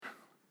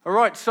All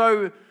right,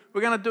 so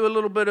we're going to do a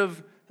little bit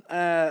of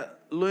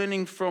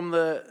learning from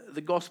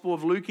the Gospel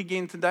of Luke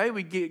again today.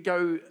 We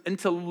go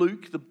into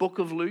Luke, the book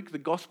of Luke, the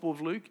Gospel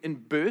of Luke, in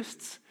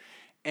bursts,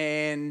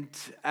 and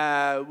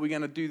we're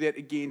going to do that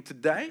again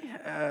today.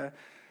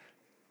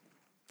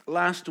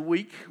 Last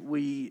week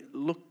we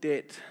looked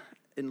at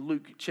in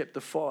Luke chapter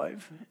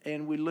 5,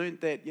 and we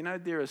learned that,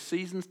 there are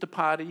seasons to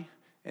party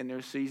and there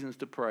are seasons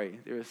to pray.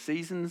 There are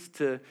seasons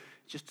to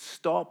just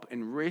stop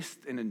and rest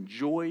and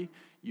enjoy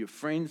your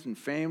friends and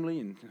family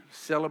and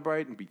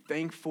celebrate and be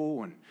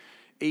thankful and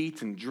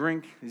eat and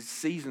drink. There's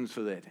seasons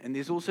for that. And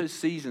there's also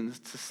seasons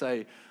to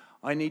say,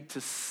 I need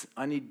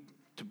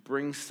to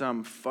bring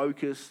some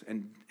focus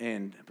and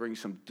bring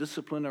some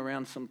discipline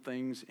around some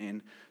things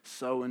and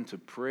sow into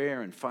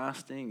prayer and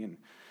fasting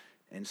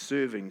and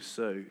serving.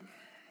 So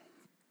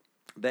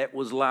that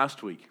was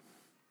last week.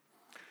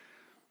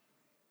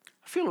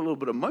 I feel a little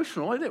bit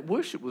emotional. That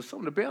worship was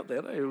something about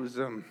that. It was,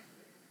 okay,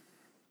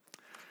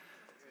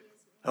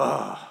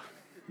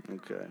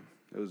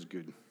 that was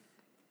good.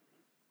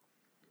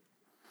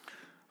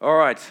 All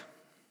right.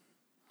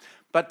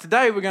 But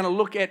today we're going to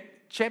look at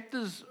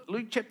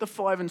Luke chapter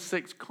 5 and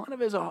 6, kind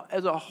of as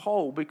a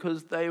whole,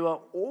 because they were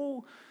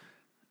all,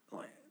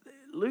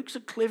 Luke's a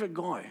clever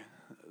guy.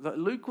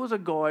 Luke was a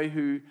guy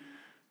who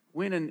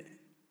went and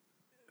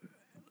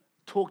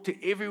talked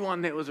to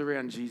everyone that was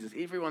around Jesus,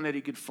 everyone that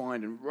he could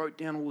find, and wrote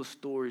down all the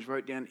stories,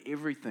 wrote down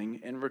everything,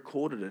 and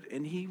recorded it.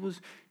 And you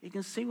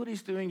can see what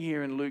he's doing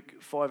here in Luke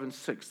 5 and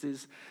 6.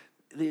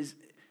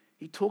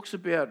 He talks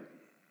about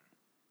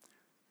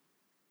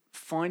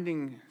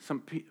finding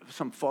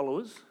some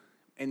followers,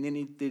 and then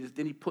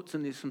he puts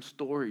in there some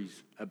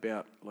stories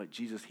about like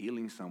Jesus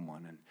healing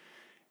someone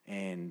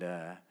and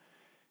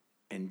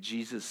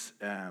Jesus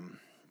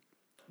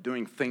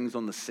doing things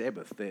on the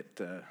Sabbath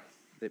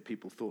that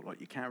people thought,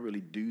 like, you can't really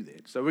do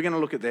that. So we're going to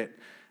look at that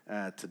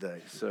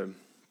today. So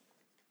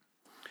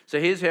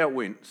here's how it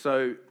went.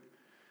 So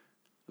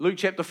Luke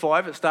chapter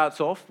 5, it starts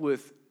off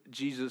with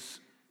Jesus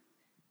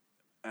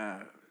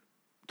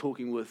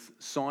talking with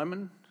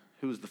Simon,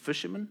 who was the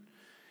fisherman,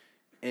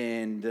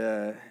 and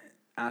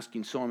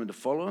asking Simon to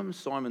follow him.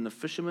 Simon the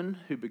fisherman,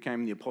 who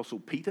became the apostle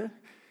Peter,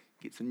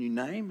 gets a new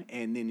name,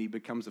 and then he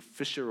becomes a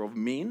fisher of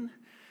men.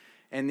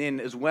 And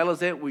then as well as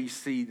that, we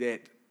see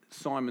that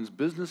Simon's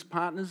business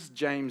partners,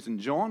 James and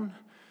John,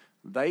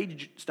 they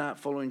start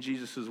following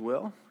Jesus as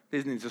well.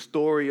 There's a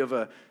story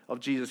of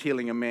Jesus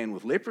healing a man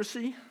with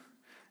leprosy,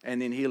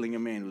 and then healing a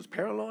man who was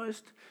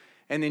paralyzed.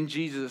 And then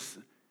Jesus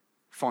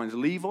finds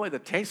Levi, the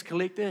tax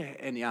collector,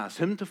 and he asks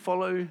him to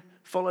follow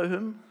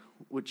him,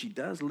 which he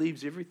does,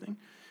 leaves everything,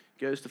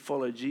 goes to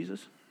follow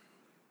Jesus.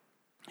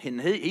 And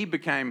he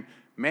became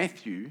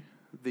Matthew,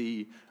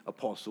 the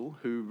apostle,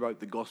 who wrote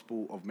the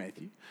Gospel of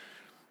Matthew.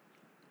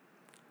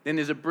 Then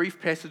there's a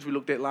brief passage we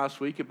looked at last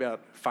week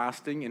about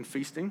fasting and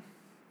feasting.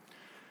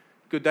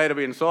 Good day to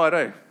be inside,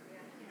 eh?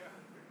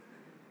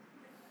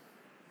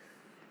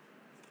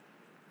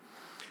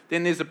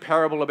 Then there's a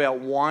parable about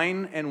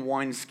wine and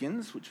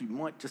wineskins, which we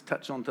might just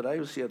touch on today.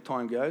 We'll see how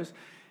time goes.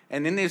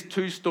 And then there's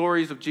two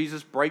stories of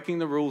Jesus breaking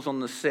the rules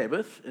on the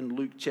Sabbath in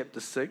Luke chapter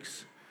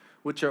 6,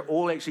 which are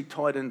all actually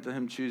tied into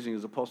him choosing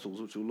his apostles,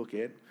 which we'll look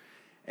at.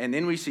 And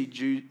then we see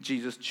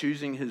Jesus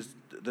choosing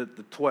the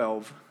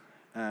 12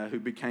 who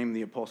became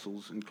the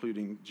apostles,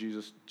 including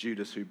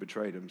Judas, who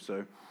betrayed him.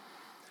 So,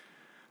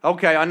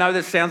 okay, I know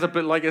this sounds a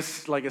bit like a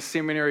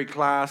seminary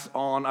class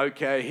on,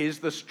 okay, here's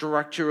the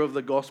structure of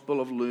the Gospel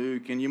of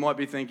Luke, and you might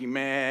be thinking,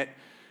 Matt,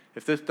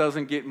 if this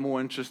doesn't get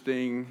more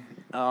interesting,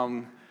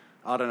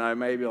 I don't know,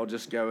 maybe I'll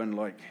just go and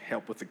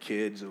help with the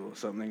kids or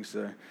something.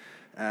 So,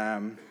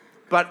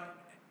 but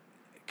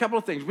a couple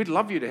of things, we'd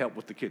love you to help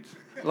with the kids,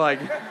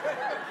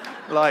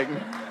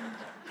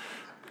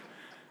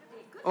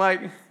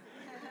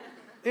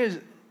 there's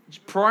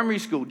primary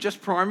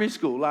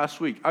school last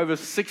week, over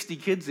 60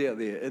 kids out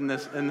there in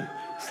this, and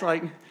it's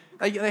like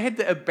they had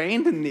to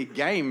abandon their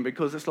game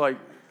because it's like,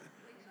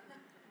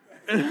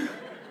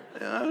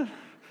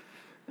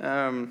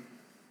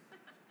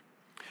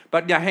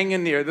 but now hang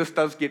in there, this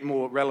does get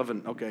more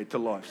relevant, okay, to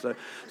life.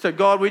 So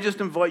God, we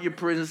just invite your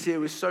presence here.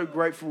 We're so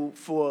grateful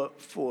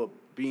for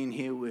being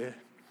here.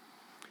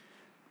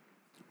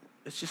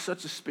 It's just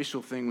such a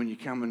special thing when you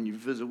come and you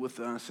visit with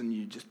us and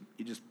you just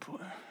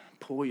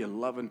pour your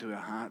love into our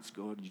hearts,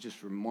 God. You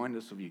just remind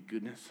us of your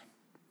goodness.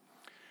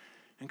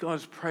 And God, I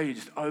just pray you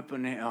just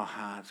open our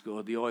hearts,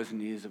 God, the eyes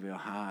and ears of our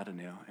heart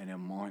and our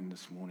mind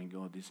this morning,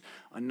 God.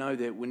 I know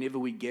that whenever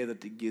we gather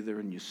together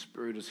and your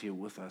Spirit is here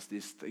with us,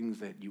 there's things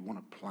that you want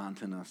to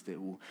plant in us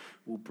that will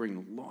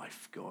bring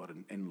life, God,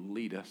 and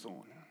lead us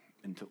on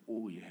into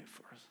all you have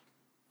for us.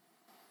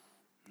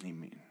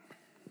 Amen.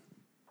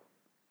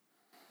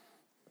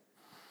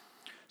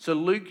 So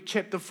Luke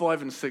chapter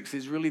 5 and 6,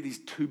 there's really these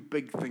two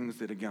big things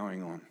that are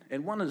going on.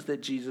 And one is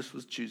that Jesus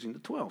was choosing the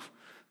 12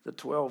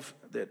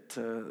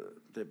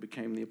 that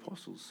became the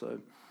apostles.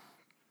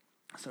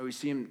 So we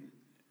see him,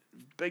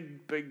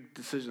 big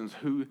decisions.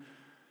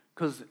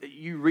 Because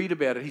you read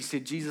about it, he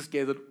said Jesus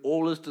gathered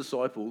all his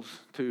disciples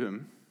to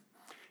him,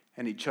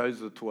 and he chose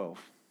the 12.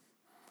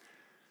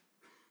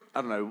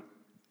 I don't know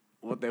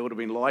what that would have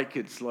been like.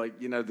 It's like,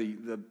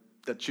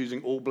 they're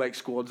choosing all black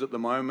squads at the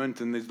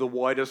moment, and there's the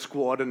wider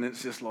squad, and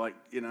it's just like,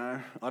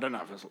 I don't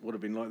know if it would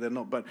have been like that or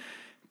not,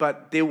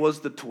 but there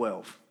was the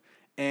 12,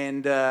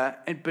 and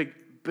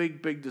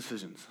big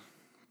decisions,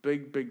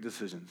 big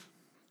decisions,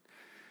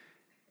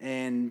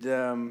 and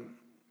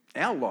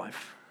our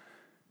life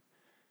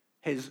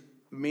has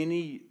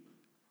many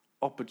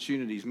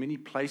opportunities, many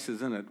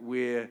places in it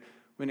where,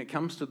 when it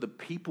comes to the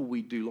people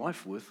we do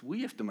life with,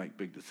 we have to make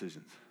big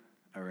decisions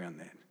around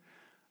that.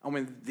 I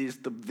mean, there's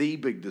the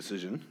big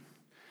decision,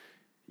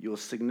 your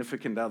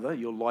significant other,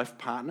 your life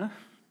partner.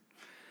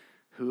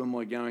 Who am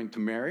I going to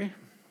marry?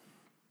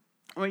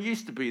 I mean, it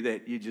used to be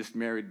that you just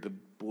married the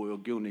boy or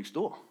girl next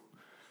door.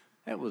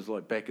 That was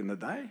like back in the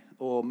day.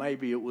 Or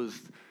maybe it was,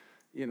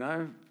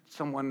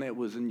 someone that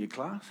was in your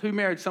class. Who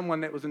married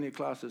someone that was in your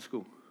class at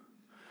school?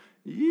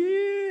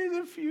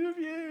 Yeah, a few of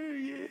you.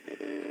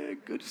 Yeah,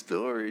 good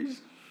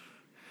stories.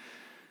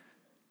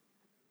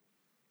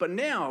 But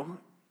now,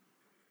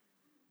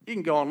 you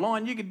can go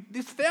online.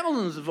 There's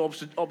thousands of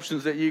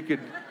options that you could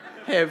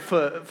have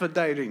for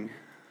dating.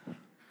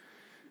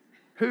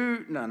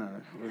 Who? No. No.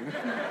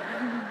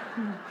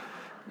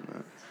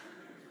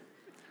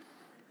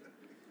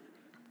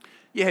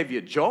 You have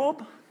your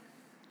job.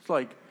 It's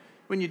like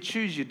when you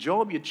choose your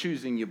job, you're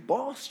choosing your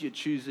boss, you're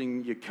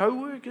choosing your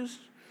co-workers.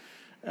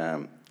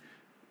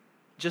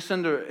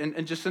 Jacinda,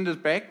 and Jacinda's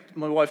back.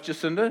 My wife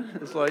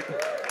Jacinda is like,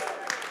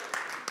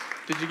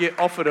 did you get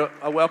offered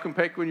a welcome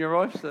pack when you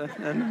arrived?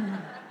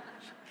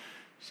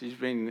 She's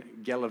been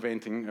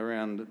gallivanting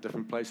around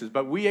different places.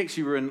 But we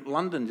actually were in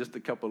London just a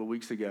couple of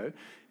weeks ago,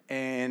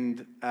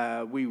 and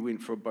we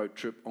went for a boat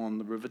trip on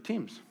the River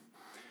Thames.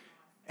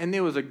 And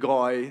there was a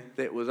guy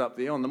that was up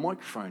there on the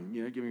microphone,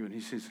 giving me what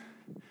he says.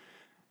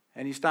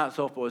 And he starts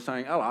off by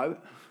saying, hello,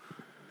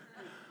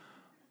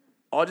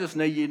 I just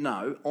need you to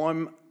know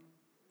I'm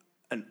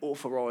an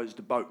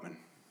authorised boatman.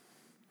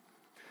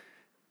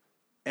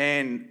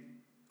 And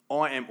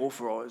I am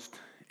authorised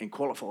and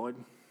qualified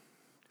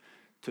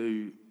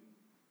to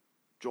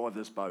drive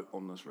this boat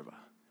on this river.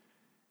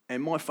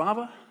 And my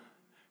father,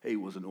 he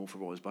was an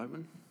authorised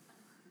boatman.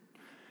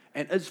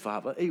 And his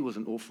father, he was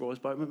an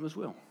authorised boatman as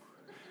well.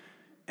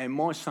 And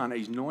my son,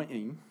 he's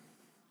 19,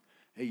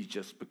 he's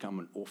just become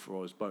an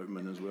authorised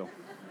boatman as well.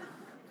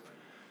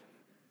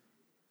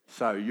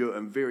 So you're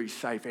in very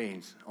safe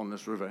hands on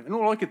this river. And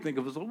all I could think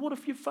of was, what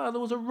if your father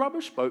was a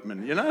rubbish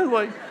boatman,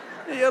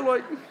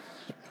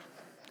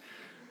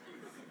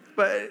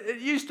 But it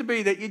used to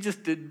be that you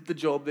just did the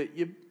job that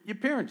your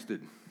parents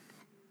did.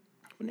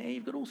 But now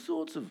you've got all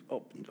sorts of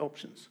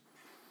options.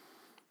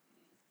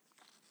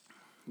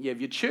 You have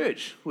your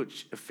church,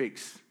 which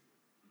affects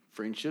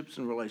friendships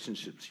and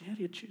relationships. How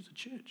do you choose a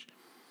church?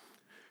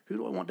 Who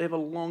do I want to have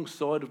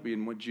alongside of me in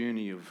my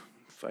journey of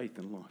faith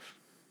and life?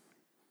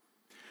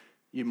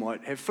 You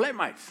might have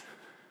flatmates.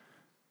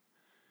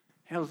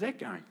 How's that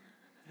going?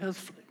 How's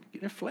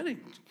flatting?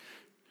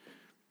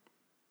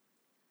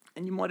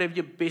 And you might have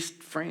your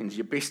best friends,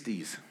 your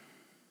besties.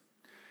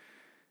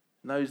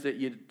 Those that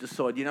you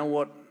decide, you know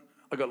what,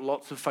 I've got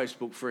lots of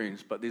Facebook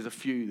friends, but there's a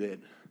few that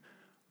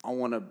I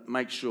want to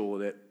make sure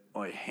that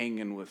I hang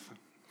in with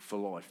for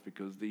life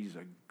because these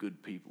are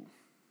good people.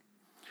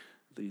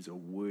 These are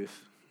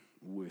worth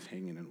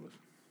hanging in with.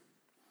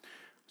 I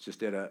was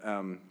just at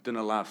a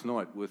dinner last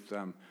night with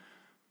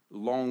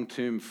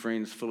long-term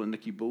friends, Phil and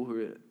Nikki Bull,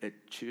 who are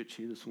at church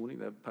here this morning.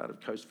 They're part of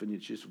Coast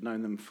Vineyard Church. We've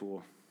known them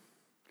for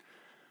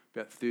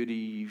about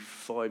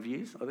 35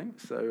 years, I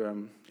think.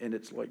 So, and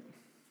it's like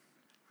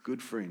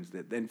good friends.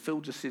 Then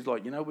Phil just says, we're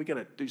going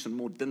to do some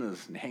more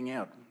dinners and hang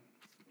out.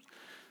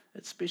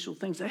 It's special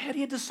things. So how do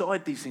you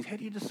decide these things? How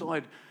do you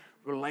decide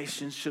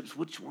relationships?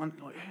 Which one?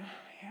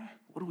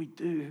 What do we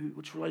do?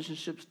 Which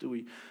relationships do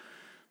we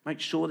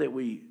make sure that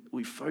we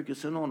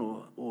focus in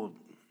on, or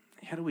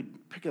how do we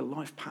pick a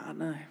life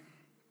partner?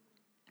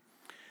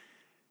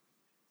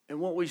 And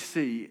what we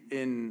see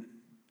in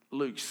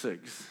Luke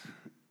 6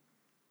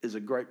 is a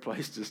great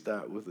place to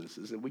start with this,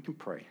 is that we can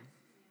pray.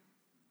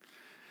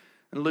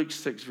 In Luke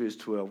 6, verse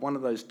 12, one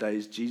of those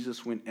days,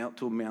 Jesus went out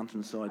to a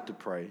mountainside to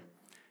pray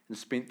and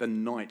spent the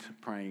night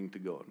praying to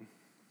God.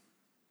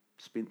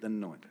 Spent the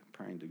night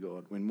praying to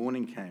God. When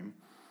morning came,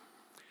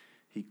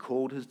 he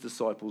called his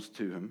disciples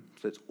to him,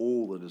 so that's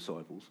all the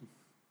disciples,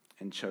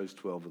 and chose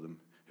 12 of them,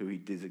 who he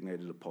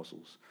designated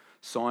apostles.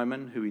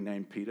 Simon, who he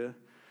named Peter,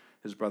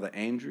 his brother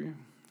Andrew,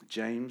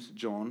 James,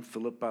 John,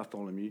 Philip,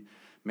 Bartholomew,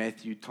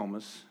 Matthew,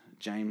 Thomas,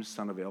 James,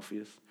 son of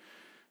Alphaeus,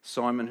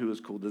 Simon, who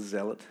was called the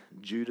Zealot,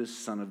 Judas,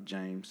 son of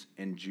James,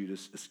 and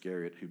Judas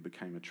Iscariot, who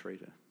became a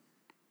traitor.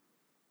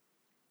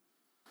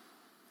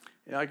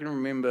 I can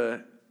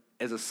remember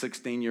as a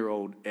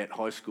 16-year-old at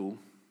high school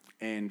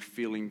and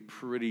feeling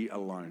pretty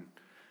alone,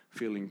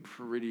 feeling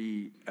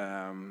pretty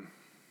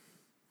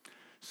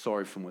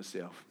sorry for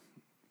myself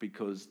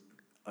because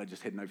I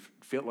just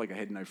felt like I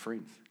had no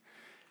friends.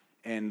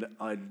 And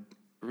I'd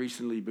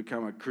recently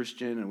become a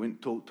Christian and went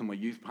and talked to my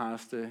youth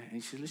pastor, and he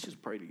said, let's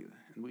just pray together.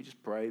 And we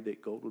just prayed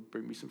that God would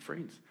bring me some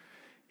friends.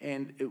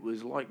 And it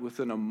was like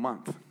within a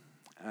month,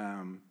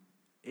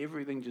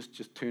 everything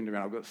just turned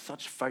around. I've got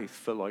such faith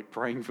for like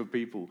praying for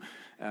people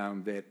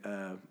that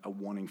are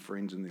wanting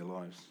friends in their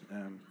lives.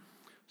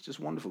 It's just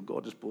wonderful.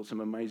 God just brought some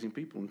amazing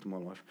people into my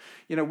life.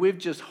 You know, we've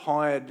just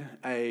hired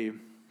a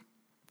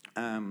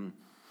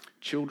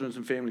children's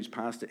and families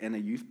pastor and a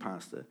youth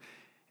pastor.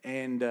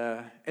 And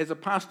as a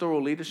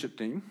pastoral leadership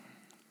team,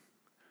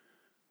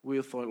 we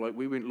thought, like,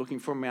 we went looking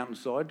for a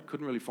mountainside,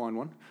 couldn't really find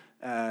one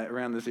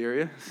around this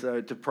area,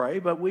 so to pray.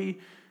 But we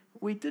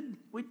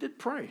did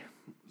pray.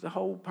 The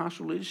whole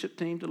pastoral leadership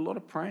team did a lot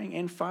of praying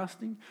and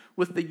fasting.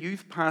 With the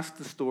youth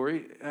pastor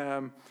story,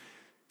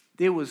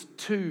 there was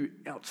 2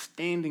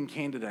 outstanding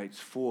candidates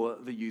for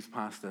the youth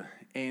pastor,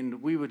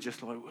 and we were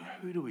just like,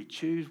 who do we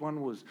choose?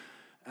 One was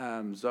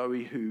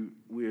Zoe, who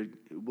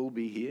will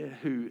be here,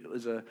 who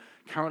is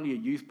currently a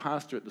youth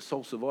pastor at the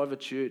Soul Survivor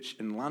Church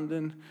in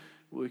London,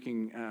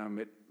 working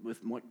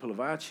with Mike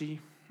Pilavachi,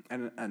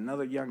 and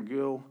another young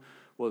girl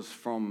was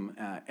from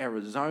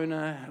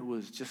Arizona. It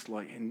was just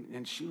like,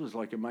 and she was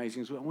like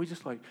amazing as well. And we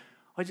just like,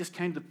 I just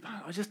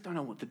don't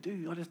know what to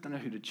do. I just don't know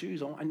who to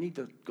choose. I need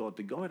God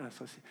to guide us.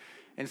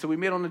 And so we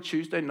met on a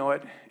Tuesday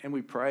night and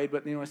we prayed.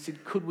 But then I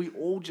said, could we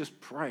all just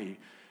pray?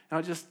 And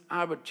I just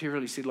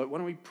arbitrarily said, like, why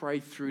don't we pray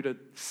through to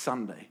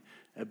Sunday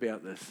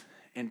about this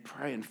and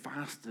pray and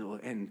fast,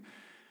 and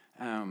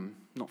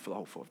not for the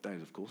whole 5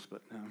 days, of course,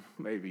 but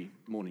maybe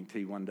morning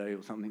tea one day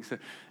or something. So,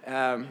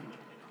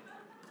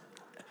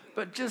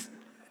 but just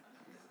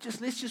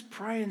let's just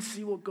pray and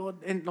see what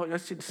God, and like I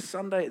said,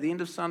 Sunday, at the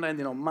end of Sunday, and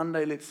then on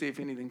Monday, let's see if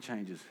anything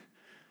changes.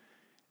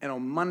 And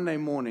on Monday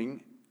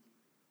morning,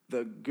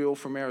 the girl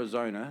from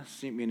Arizona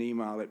sent me an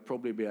email at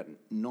probably about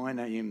 9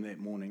 a.m. that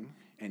morning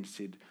and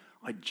said,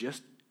 I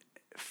just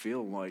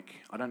feel like,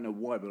 I don't know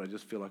why, but I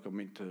just feel like I'm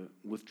meant to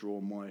withdraw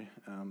my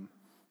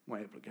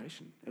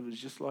application. It was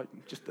just like,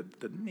 just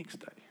the next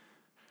day.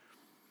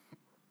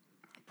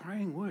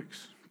 Praying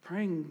works.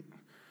 Praying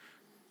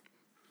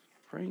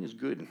is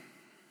good.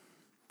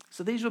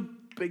 So these were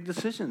big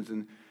decisions,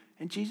 and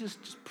Jesus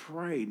just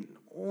prayed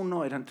all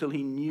night until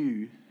he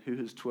knew who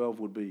his 12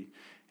 would be.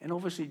 And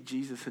obviously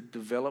Jesus had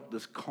developed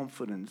this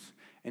confidence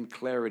and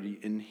clarity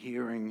in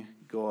hearing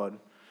God.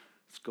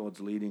 It's God's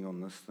leading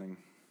on this thing.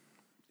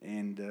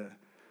 And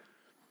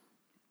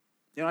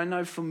I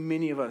know for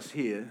many of us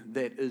here,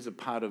 that is a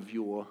part of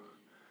your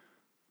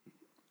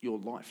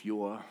life,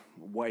 your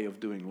way of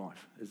doing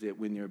life, is that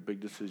when there are big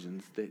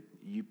decisions that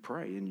you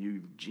pray and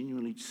you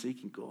genuinely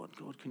seeking God,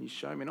 can you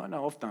show me? And I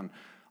know I've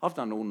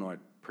done all night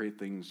prayer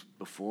things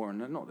before, and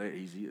they're not that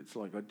easy. It's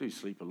like I do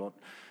sleep a lot.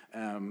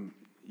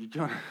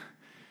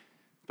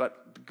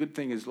 But the good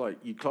thing is, like,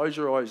 you close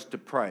your eyes to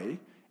pray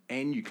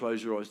and you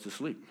close your eyes to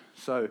sleep,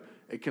 so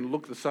it can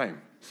look the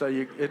same.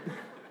 So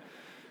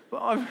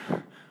but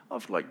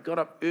I've like got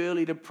up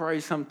early to pray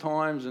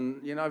sometimes,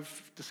 and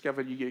I've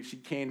discovered you actually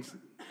can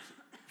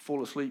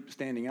fall asleep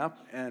standing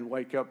up and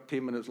wake up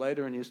 10 minutes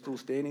later and you're still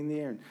standing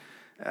there.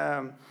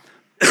 And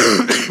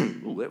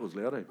oh, that was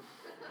loud.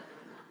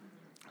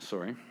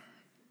 Sorry.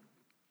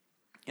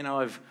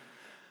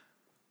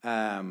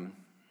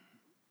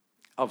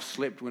 I've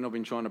slept when I've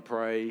been trying to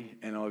pray,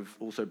 and I've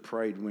also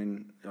prayed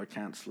when I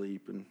can't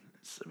sleep. And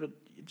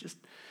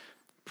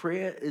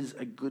prayer is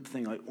a good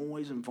thing. I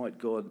always invite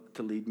God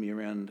to lead me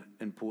around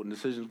important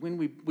decisions. When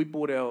we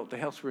bought the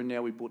house we're in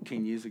now, we bought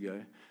 10 years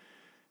ago.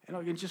 And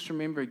I can just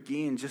remember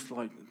again, just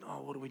like,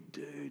 what do we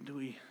do? Do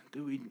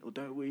we or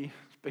don't we?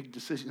 It's big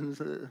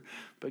decisions,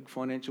 big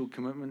financial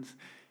commitments.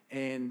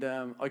 And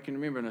I can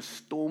remember on a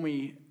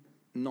stormy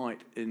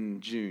night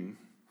in June,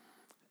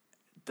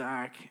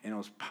 dark, and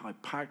I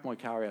parked my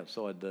car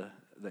outside the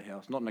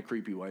house, not in a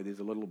creepy way. There's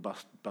a little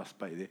bus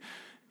bay there,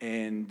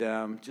 and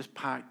just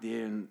parked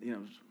there,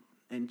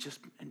 and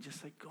just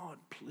say, God,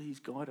 please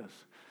guide us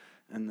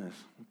in this.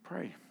 We'll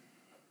pray.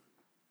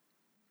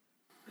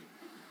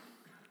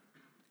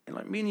 And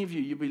like many of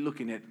you, you'll be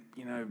looking at,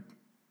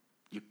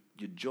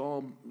 your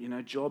job,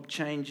 job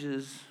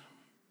changes,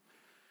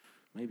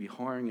 maybe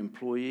hiring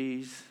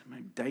employees,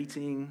 maybe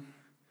dating.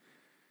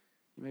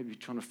 You may be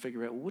trying to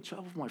figure out, which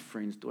of my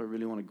friends do I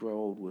really want to grow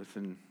old with?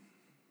 And,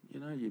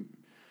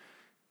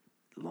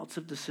 lots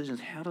of decisions.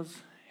 How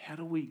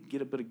do we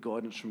get a bit of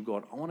guidance from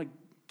God? I want to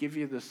give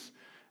you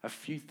a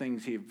few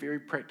things here, very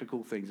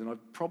practical things. And I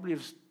probably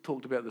have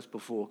talked about this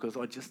before because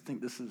I just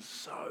think this is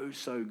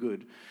so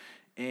good.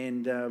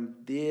 And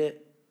there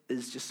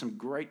is just some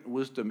great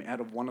wisdom out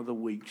of one of the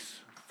weeks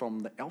from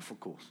the Alpha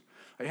course.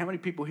 Like, how many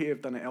people here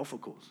have done an Alpha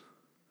course?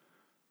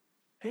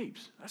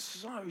 Heaps. That's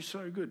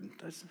so good.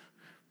 That's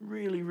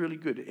really, really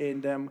good.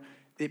 And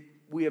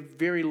we are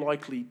very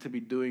likely to be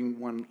doing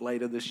one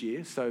later this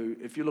year. So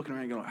if you're looking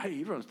around going,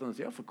 hey, everyone's done this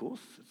Alpha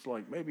course, it's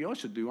like, maybe I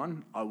should do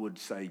one. I would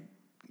say,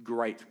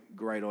 great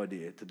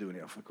idea to do an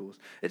Alpha course.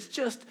 It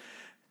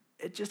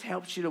just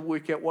helps you to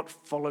work out what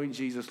following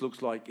Jesus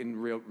looks like in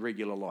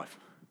regular life.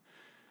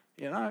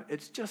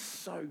 It's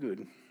just so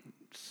good.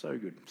 So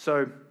good.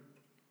 So,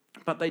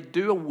 but they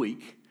do a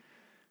week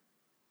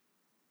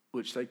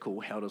which they call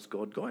How Does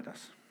God Guide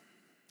Us?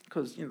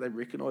 Because, they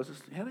recognize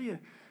this. How do you,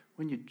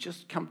 when you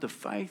just come to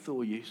faith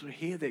or you sort of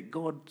hear that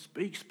God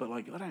speaks, but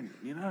I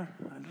don't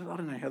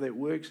know how that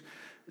works.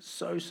 It's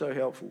so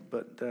helpful.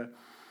 But,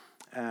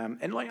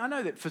 and I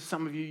know that for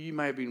some of you, you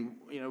may have been,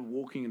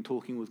 walking and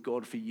talking with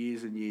God for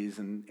years and years,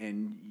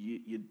 and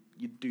you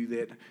do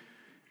that,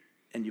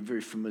 and you're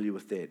very familiar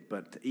with that.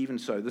 But even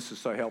so, this is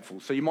so helpful.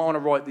 So you might want to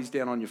write these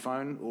down on your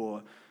phone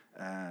or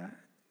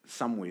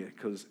somewhere,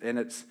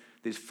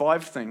 there's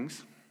 5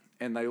 things,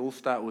 and they all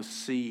start with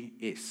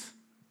CS.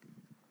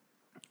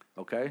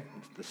 Okay,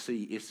 the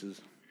CSs.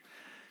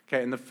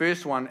 Okay, and the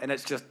first one, and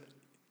it's just,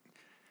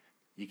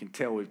 you can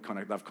tell they've kind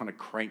of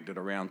cranked it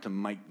around to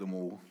make them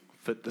all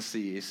fit the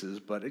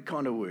CSs, but it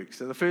kind of works.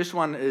 So the first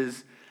one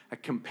is a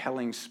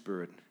compelling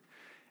spirit,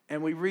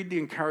 and we read the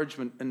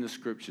encouragement in the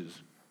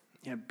scriptures.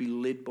 Be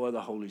led by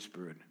the Holy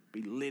Spirit.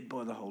 Be led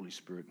by the Holy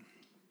Spirit.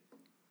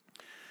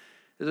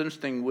 It's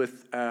interesting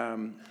with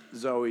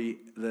Zoe,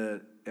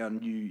 our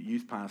new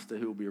youth pastor,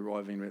 who will be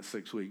arriving in about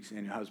 6 weeks,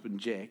 and her husband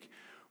Jack,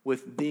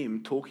 with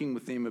them, talking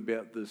with them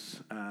about this,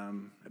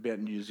 about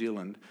New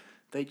Zealand,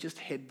 they just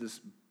had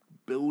this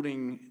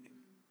building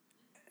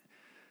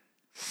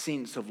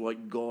sense of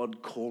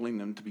God calling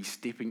them to be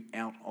stepping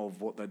out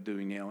of what they're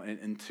doing now and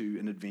into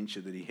an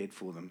adventure that he had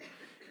for them.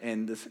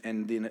 And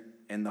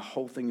the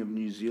whole thing of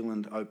New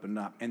Zealand opened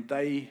up, and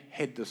they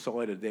had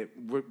decided that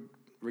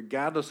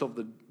regardless of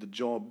the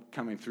job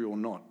coming through or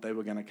not, they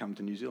were going to come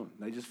to New Zealand.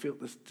 They just felt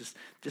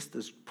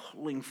this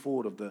pulling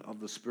forward of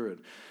the Spirit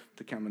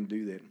to come and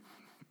do that.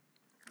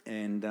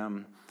 And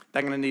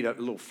they're going to need a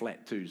little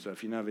flat too. So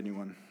if you know of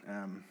anyone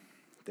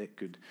that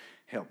could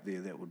help there,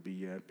 that would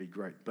be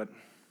great.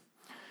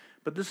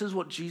 But this is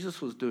what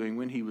Jesus was doing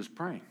when he was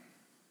praying.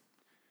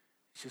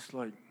 It's just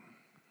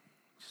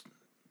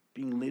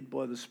being led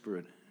by the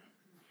Spirit,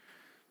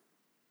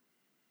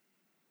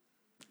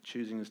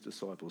 choosing his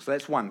disciples. So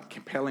that's one,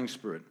 compelling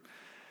spirit.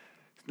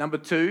 Number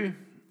 2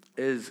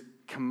 is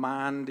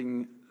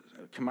commanding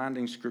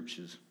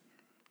scriptures.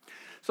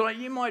 So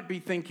you might be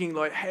thinking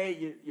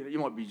hey, you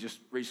might be just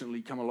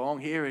recently come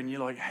along here and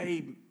you're like,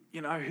 hey,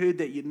 I heard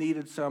that you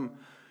needed some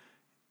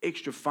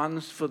extra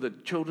funds for the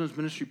children's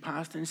ministry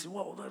pastor. And he said,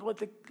 well,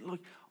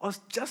 I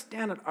was just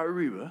down at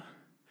Orewa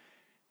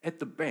at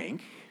the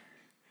bank,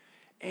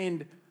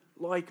 and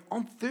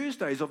on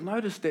Thursdays, I've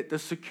noticed that the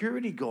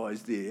security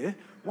guys there,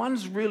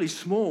 one's really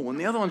small and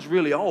the other one's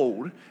really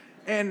old,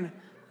 and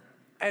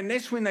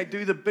that's when they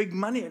do the big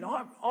money. And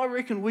I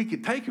reckon we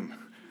could take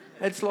them.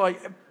 It's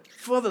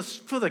for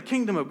the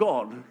kingdom of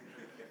God.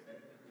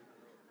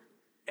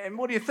 And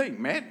what do you think,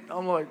 Matt?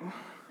 I'm like,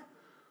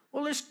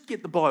 well, let's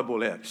get the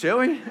Bible out, shall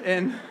we?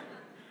 And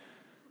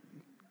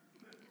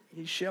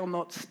you shall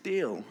not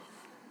steal.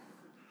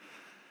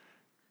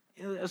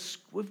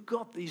 We've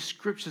got these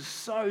scriptures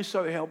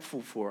so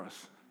helpful for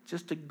us,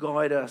 just to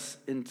guide us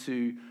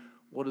into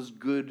what is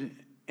good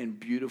and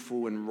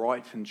beautiful and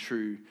right and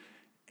true,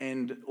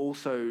 and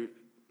also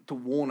to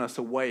warn us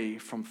away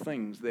from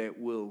things that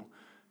will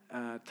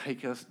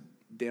take us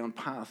down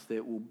paths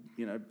that will,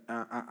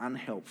 are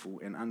unhelpful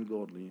and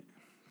ungodly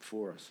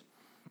for us.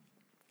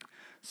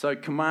 So,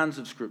 commands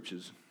of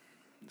scriptures.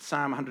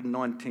 Psalm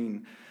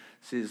 119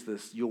 says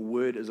this: your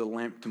word is a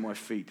lamp to my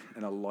feet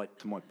and a light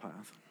to my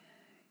path.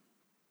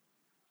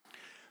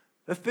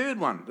 The third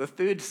one, the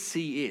third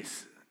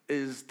CS,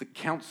 is the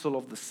counsel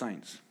of the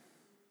saints.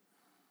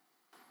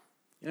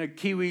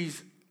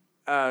 Kiwis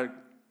are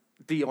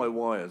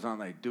DIYers,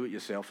 aren't they?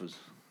 Do-it-yourselfers.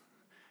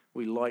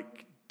 We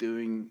like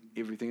doing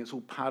everything. It's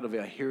all part of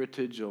our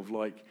heritage of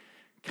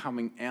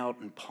coming out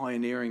and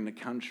pioneering the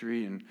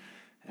country.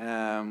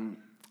 And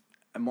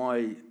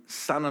my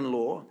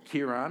son-in-law,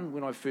 Kieran,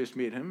 when I first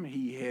met him,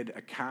 he had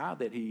a car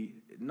that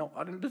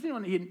does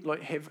anyone here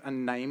have a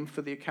name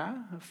for their car?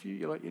 A few,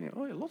 you're like,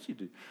 oh yeah, lots of you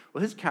do.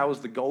 Well, his car was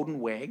the Golden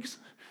Wags,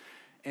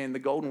 and the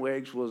Golden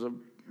Wags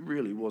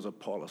really was a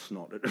pile of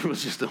snot. It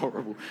was just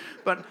horrible.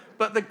 But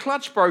the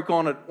clutch broke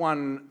on it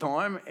one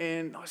time,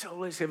 and I said,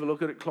 let's have a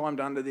look at it. Climbed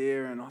under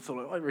there, and I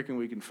thought, I reckon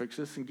we can fix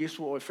this. And guess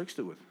what I fixed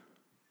it with?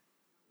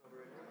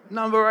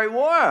 Number 8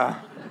 wire.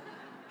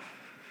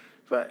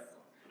 But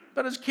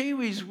as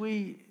Kiwis,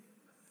 we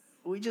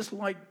just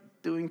like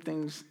doing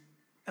things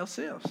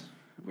ourselves.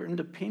 We're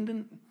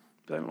independent,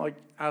 don't like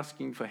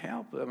asking for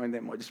help. I mean,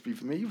 that might just be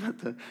for me,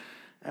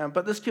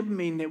 but this can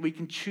mean that we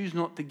can choose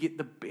not to get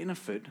the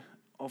benefit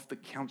of the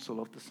counsel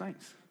of the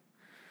saints.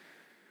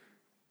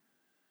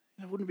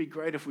 Wouldn't it be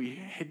great if we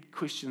had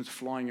questions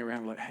flying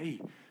around hey,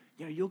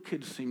 your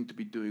kids seem to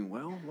be doing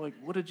well.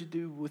 What did you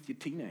do with your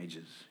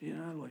teenagers?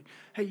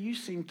 Hey, you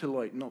seem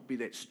to not be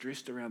that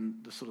stressed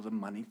around the sort of the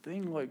money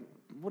thing.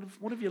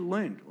 What have you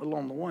learned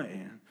along the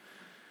way?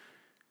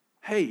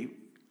 Hey,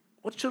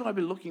 what should I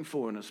be looking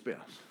for in a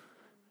spouse?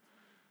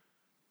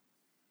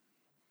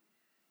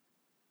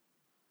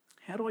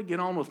 How do I get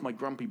on with my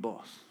grumpy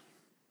boss?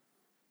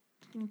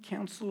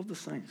 Counsel of the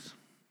saints.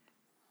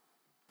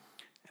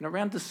 And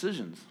around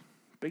decisions,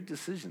 big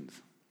decisions.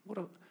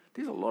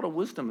 There's a lot of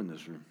wisdom in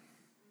this room.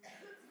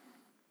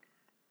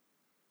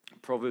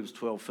 Proverbs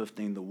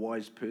 12:15, the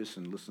wise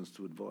person listens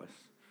to advice.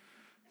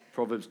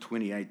 Proverbs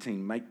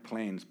 20:18, make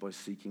plans by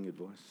seeking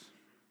advice.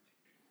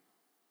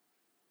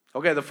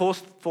 Okay, the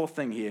fourth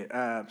thing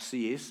here,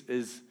 CS,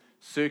 is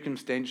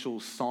circumstantial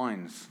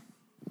signs.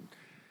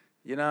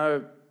 You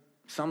know,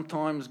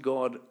 sometimes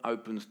God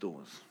opens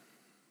doors.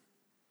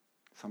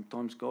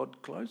 Sometimes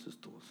God closes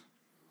doors.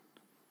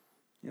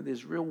 You know,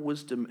 there's real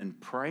wisdom in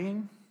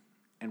praying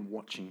and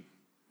watching.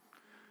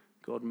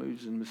 God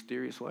moves in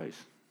mysterious ways.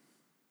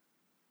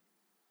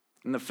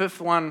 And the fifth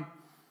one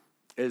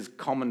is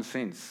common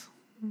sense.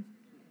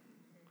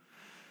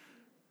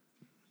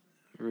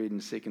 Read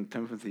in 2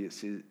 Timothy, it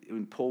says,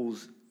 when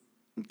Paul's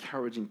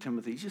encouraging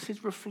Timothy, he just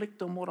says,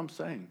 reflect on what I'm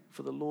saying,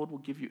 for the Lord will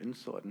give you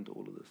insight into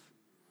all of this.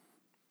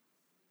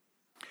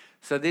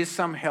 So there's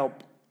some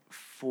help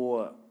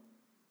for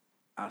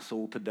us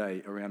all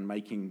today around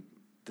making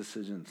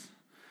decisions.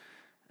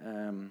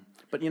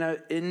 But you know,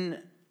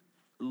 in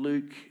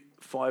Luke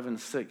 5 and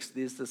 6,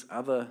 there's this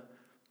other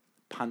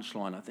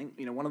punchline. I think,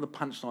 you know, one of the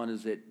punchlines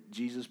is that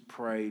Jesus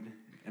prayed,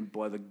 and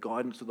by the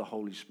guidance of the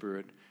Holy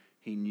Spirit,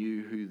 he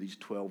knew who these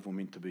 12 were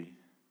meant to be.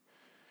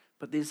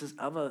 But there's this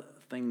other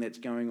thing that's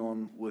going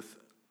on with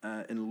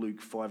in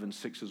Luke 5 and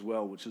 6 as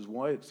well, which is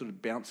why it sort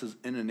of bounces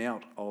in and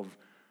out of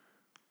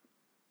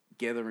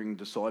gathering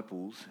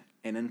disciples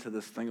and into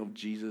this thing of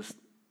Jesus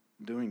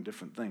doing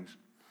different things.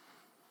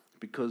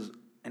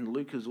 And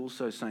Luke is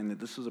also saying that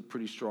this is a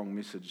pretty strong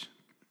message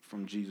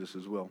from Jesus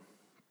as well.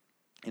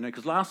 You know,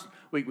 because last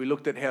week we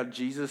looked at how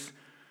Jesus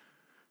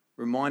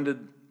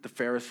reminded the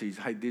Pharisees,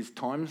 hey, there's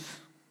times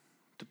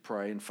to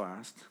pray and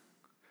fast,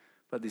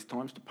 but there's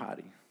times to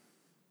party.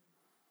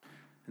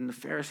 And the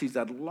Pharisees,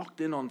 they'd locked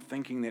in on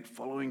thinking that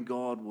following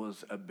God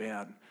was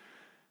about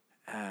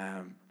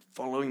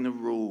following the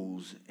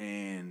rules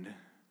and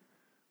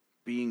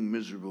being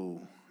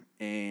miserable,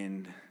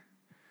 and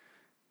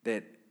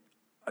that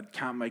I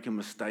can't make a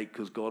mistake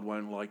because God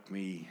won't like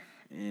me.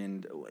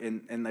 And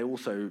they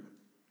also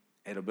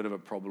had a bit of a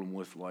problem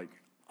with, like,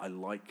 I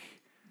like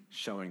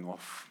showing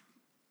off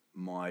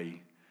my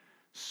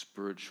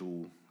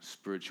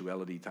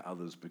spirituality to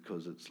others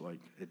because it's like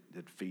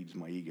it feeds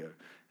my ego.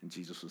 And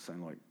Jesus was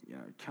saying, like, you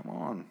know, come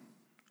on,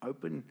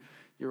 open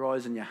your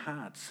eyes and your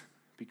hearts,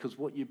 because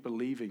what you're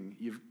believing,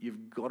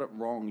 you've got it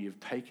wrong. You've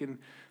taken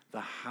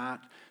the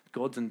heart,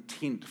 God's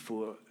intent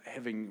for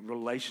having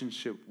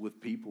relationship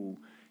with people,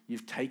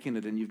 you've taken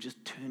it and you've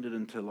just turned it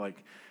into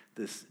like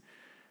this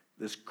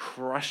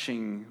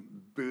crushing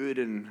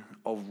burden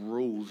of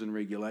rules and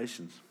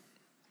regulations.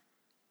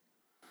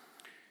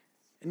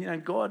 And you know,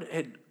 God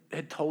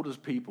had told his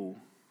people,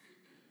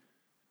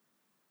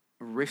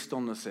 rest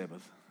on the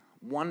Sabbath.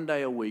 1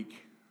 day a week,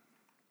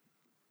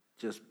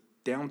 just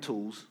down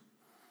tools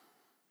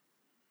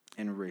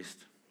and rest.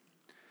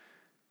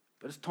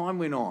 But as time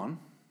went on,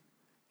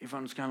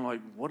 everyone's kind of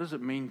like, what does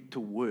it mean to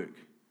work?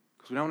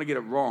 Because we don't want to get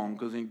it wrong,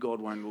 because then God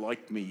won't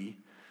like me.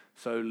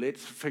 So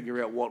let's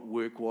figure out what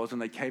work was.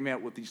 And they came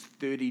out with these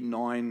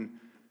 39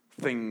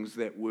 things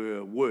that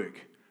were work.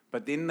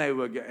 But then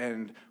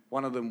and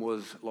one of them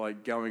was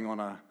like going on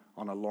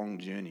a long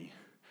journey.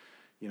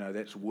 You know,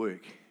 that's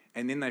work.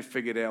 And then they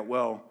figured out,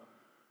 well,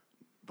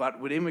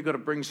 but then we've got to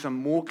bring some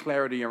more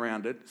clarity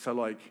around it. So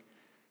like,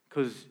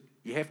 because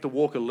you have to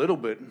walk a little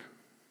bit.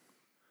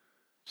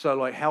 So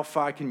like, how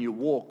far can you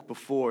walk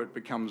before it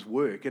becomes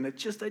work? And they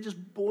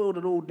just boiled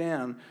it all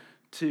down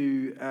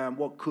to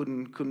what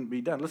couldn't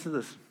be done. Listen to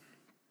this.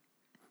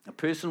 A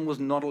person was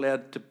not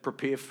allowed to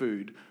prepare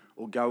food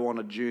or go on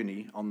a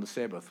journey on the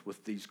Sabbath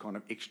with these kind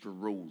of extra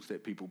rules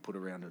that people put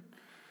around it.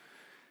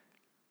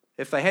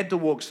 If they had to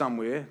walk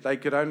somewhere, they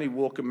could only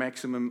walk a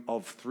maximum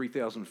of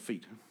 3,000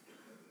 feet.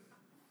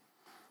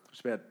 It's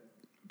about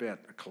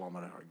a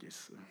kilometre, I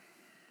guess.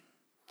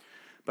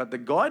 But the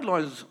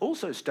guidelines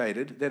also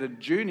stated that a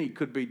journey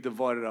could be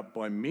divided up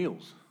by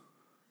meals.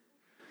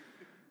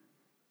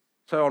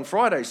 So on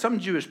Friday, some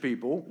Jewish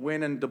people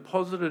went and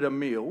deposited a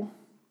meal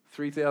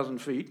 3,000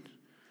 feet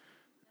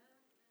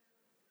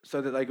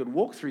so that they could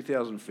walk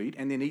 3,000 feet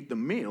and then eat the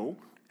meal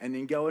and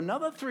then go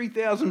another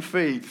 3,000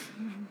 feet.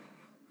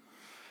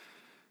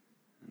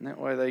 And that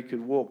way they could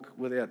walk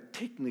without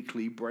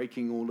technically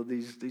breaking all of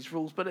these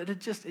rules. But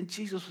and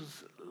Jesus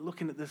was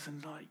looking at this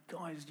and like,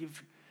 guys,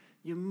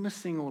 you're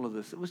missing all of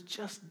this. It was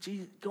just,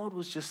 God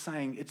was just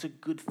saying it's a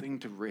good thing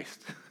to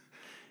rest.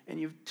 And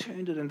you've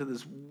turned it into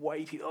this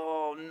weighty,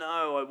 oh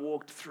no, I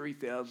walked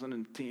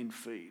 3,010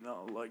 feet.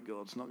 Oh, like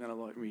God's not going to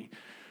like me.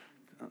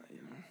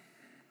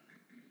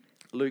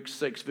 Luke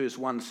 6 verse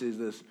 1 says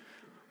this.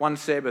 One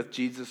Sabbath,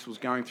 Jesus was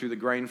going through the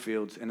grain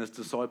fields, and his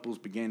disciples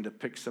began to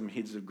pick some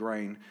heads of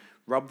grain,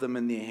 rub them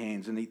in their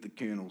hands, and eat the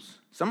kernels.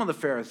 Some of the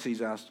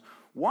Pharisees asked,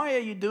 why are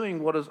you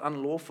doing what is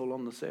unlawful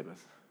on the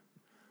Sabbath?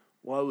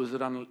 Why was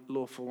it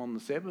unlawful on the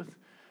Sabbath?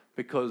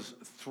 Because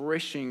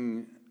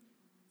threshing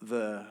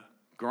the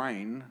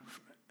grain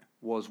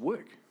was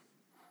work.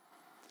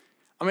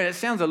 I mean, it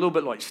sounds a little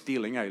bit like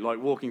stealing, eh? Like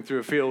walking through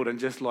a field and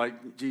just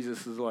like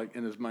Jesus is like,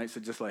 and his mates are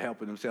just like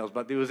helping themselves.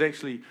 But there was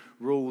actually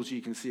rules,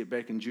 you can see it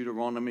back in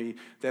Deuteronomy,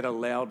 that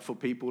allowed for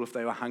people, if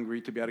they were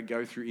hungry, to be able to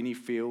go through any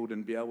field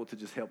and be able to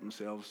just help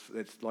themselves.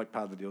 That's like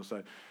part of the deal.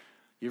 So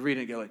you read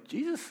it and go like,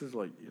 Jesus is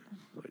like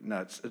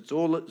no, it's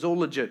all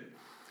legit.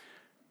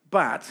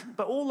 But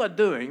all they're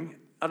doing,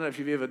 I don't know if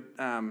you've ever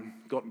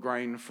got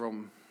grain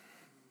from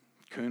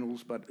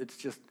kernels, but it's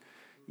just,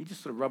 you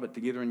just sort of rub it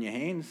together in your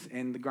hands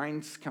and the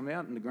grains come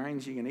out, and the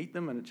grains, you can eat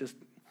them, and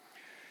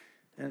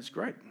it's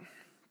great.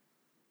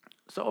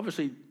 So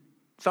obviously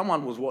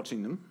someone was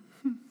watching them.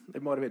 They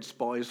might have had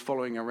spies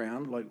following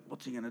around, like,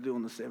 what's he going to do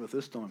on the Sabbath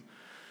this time?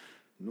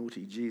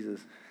 Naughty Jesus.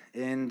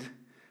 And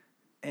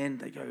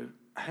they go,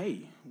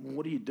 hey,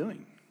 what are you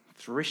doing?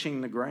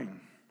 Threshing the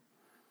grain.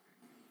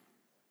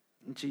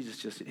 And Jesus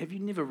just said, have you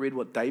never read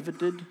what David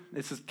did?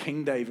 This is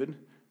King David,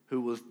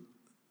 who was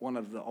one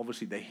of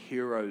obviously the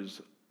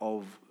heroes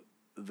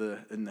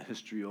in the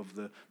history of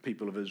the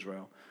people of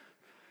Israel.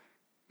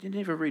 Did you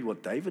never read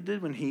what David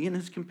did when he and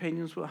his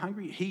companions were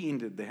hungry? He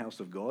entered the house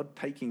of God,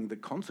 taking the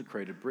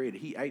consecrated bread.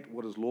 He ate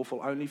what is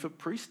lawful only for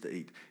priests to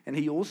eat, and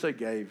he also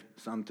gave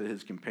some to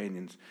his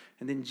companions.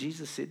 And then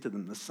Jesus said to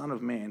them, the Son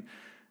of Man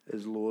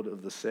is Lord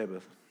of the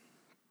Sabbath.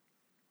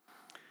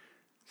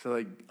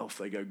 So off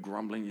they go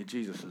grumbling. Yeah,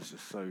 Jesus is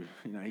just so,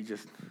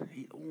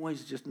 he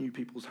always just knew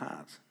people's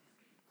hearts.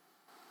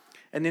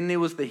 And then there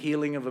was the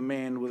healing of a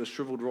man with a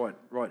shriveled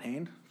right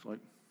hand. It's like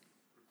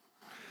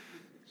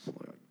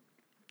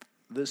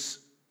this,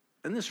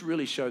 and this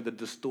really showed the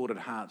distorted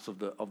hearts of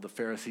the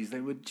Pharisees.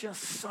 They were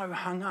just so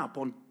hung up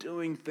on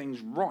doing things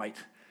right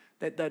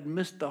that they'd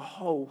missed the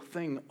whole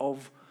thing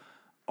of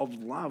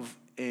love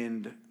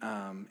and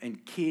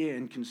care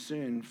and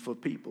concern for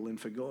people and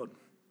for God.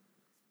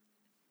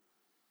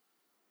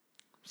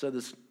 So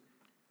there's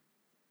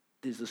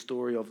the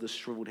story of this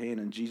shriveled hand,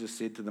 and Jesus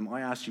said to them,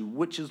 I ask you,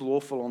 which is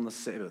lawful on the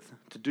Sabbath,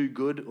 to do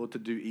good or to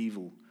do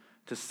evil,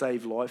 to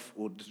save life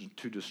or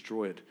to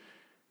destroy it?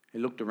 He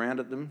looked around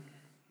at them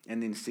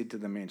and then said to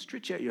the man,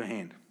 stretch out your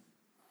hand.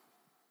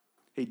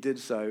 He did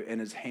so, and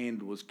his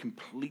hand was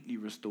completely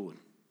restored.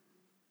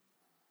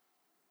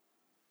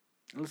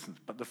 And listen,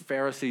 but the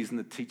Pharisees and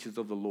the teachers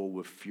of the law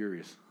were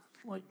furious.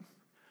 Like,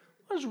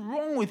 what is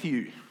wrong with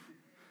you?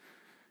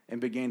 And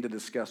began to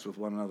discuss with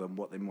one another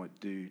what they might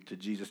do to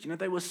Jesus.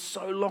 They were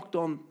so locked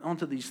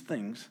onto these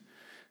things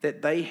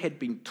that they had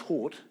been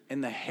taught,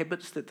 and the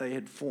habits that they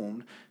had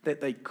formed,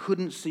 that they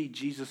couldn't see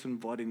Jesus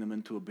inviting them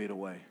into a better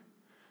way.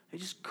 They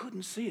just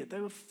couldn't see it. They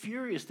were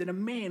furious that a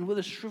man with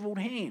a shriveled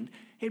hand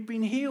had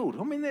been healed.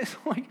 I mean, that's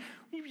like,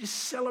 you just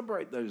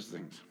celebrate those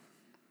things.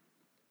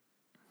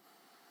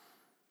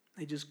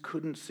 They just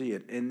couldn't see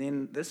it. And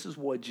then this is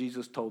why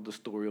Jesus told the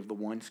story of the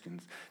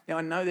wineskins. Now,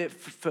 I know that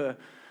for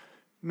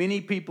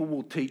many people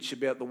will teach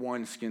about the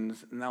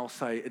wineskins, and they'll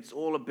say it's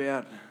all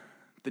about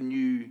the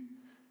new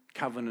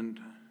covenant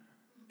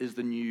is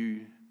the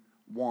new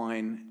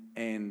wine,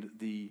 and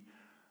the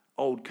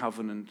old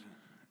covenant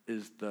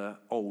is the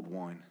old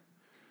wine.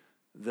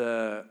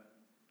 The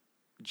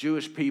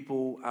Jewish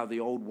people are the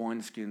old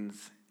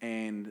wineskins,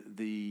 and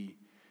the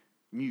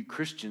new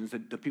Christians, the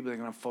people that are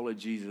going to follow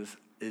Jesus,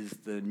 is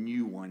the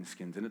new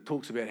wineskins. And it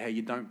talks about how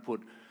you don't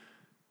put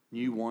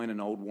new wine and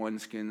old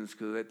wineskins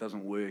because that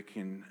doesn't work,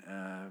 and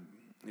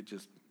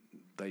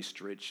they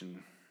stretch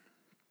and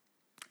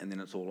then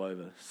it's all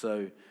over.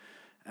 So,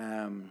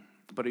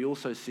 but he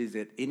also says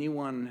that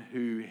anyone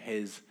who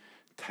has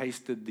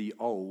tasted the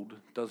old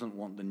doesn't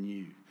want the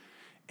new,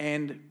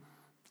 and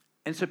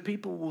so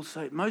people will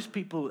say, most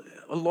people,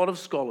 a lot of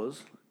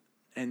scholars,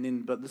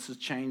 but this is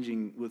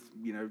changing with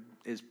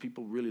as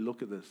people really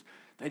look at this,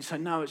 they say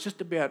no,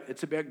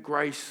 it's about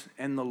grace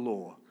and the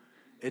law.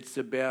 It's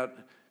about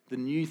the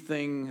new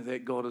thing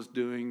that God is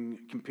doing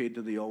compared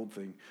to the old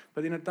thing.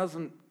 But then it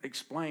doesn't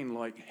explain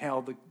like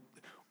how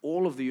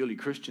all of the early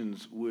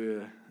Christians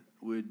were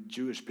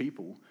Jewish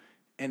people,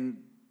 and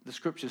the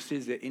scripture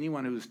says that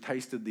anyone who has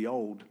tasted the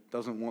old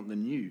doesn't want the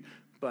new.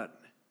 But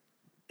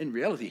in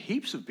reality,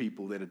 heaps of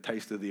people that had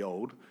tasted the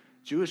old,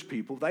 Jewish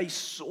people, they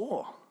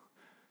saw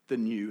the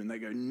new and they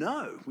go,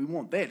 no, we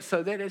want that.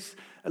 So that is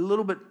a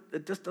little bit,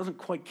 it just doesn't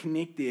quite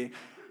connect there.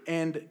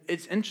 And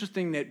it's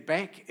interesting that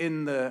back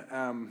in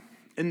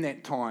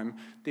that time,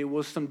 there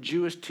was some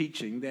Jewish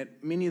teaching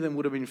that many of them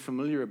would have been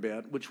familiar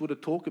about, which would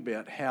have talked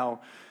about how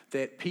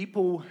that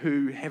people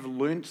who have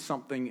learnt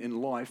something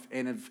in life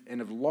and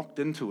have locked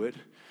into it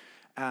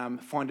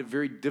find it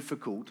very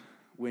difficult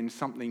when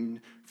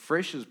something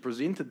fresh is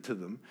presented to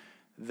them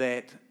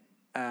that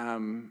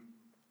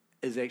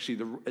is actually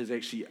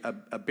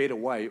a better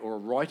way or a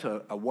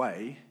righter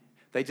way.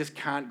 They just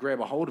can't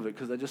grab a hold of it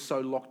because they're just so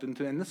locked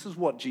into it. And this is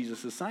what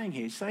Jesus is saying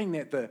here. He's saying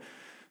that the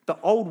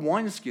old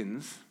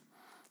wineskins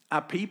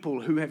are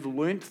people who have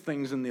learnt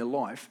things in their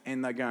life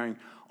and they're going,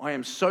 I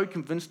am so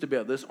convinced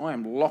about this, I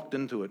am locked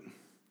into it.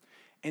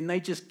 And they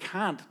just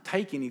can't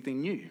take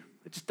anything new.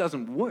 It just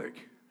doesn't work.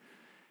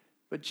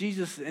 But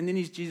Jesus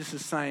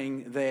is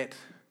saying that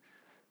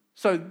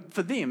So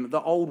for them,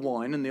 the old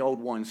wine and the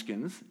old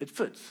wineskins, it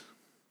fits.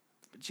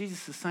 But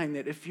Jesus is saying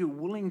that if you're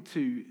willing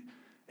to,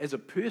 as a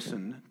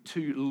person,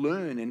 to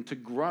learn and to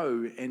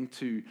grow and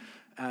to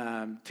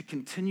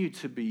continue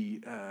to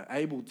be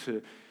able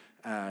to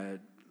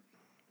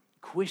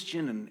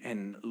question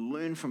and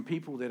learn from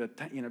people that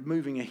are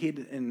moving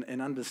ahead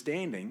in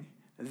understanding,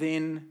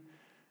 then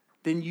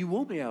you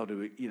will be able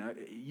to,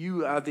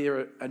 you are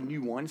there a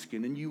new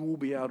wineskin, and you will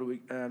be able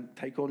to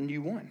take on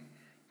new wine.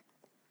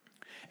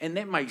 And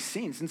that makes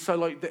sense. And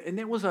so, and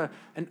that was an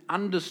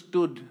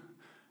understood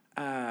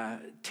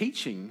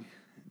teaching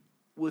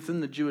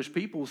within the Jewish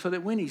people, so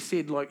that when he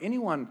said,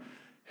 anyone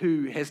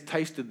who has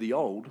tasted the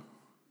old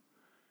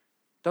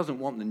doesn't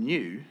want the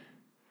new,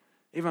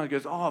 everyone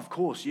goes, oh, of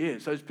course, yeah.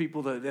 It's those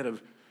people that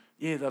have,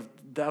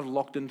 they've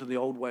locked into the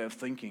old way of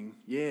thinking.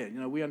 Yeah,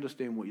 we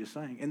understand what you're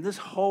saying. And this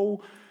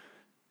whole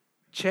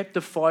chapter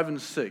 5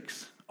 and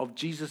 6 of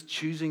Jesus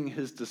choosing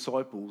his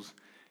disciples,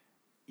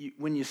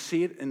 when you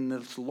see it in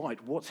this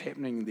light, what's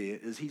happening there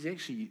is he's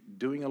actually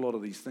doing a lot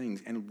of these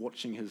things and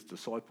watching his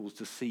disciples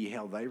to see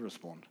how they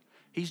respond.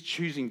 He's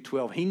choosing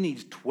 12. He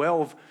needs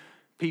 12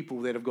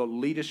 people that have got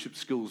leadership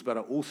skills but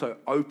are also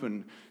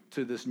open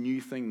to this new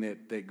thing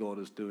that God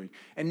is doing.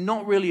 And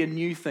not really a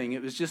new thing.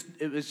 It was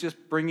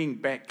just bringing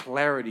back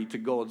clarity to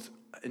God's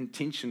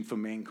intention for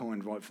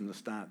mankind right from the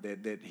start,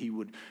 that he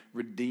would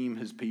redeem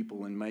his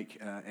people and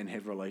make and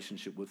have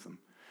relationship with them.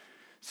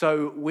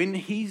 So when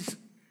he's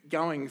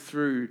going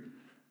through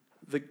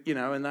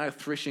and they're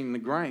threshing the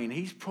grain,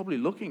 he's probably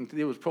looking.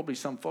 There was probably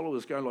some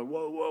followers going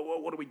whoa,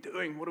 what are we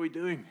doing? What are we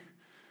doing?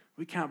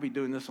 We can't be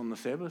doing this on the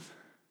Sabbath.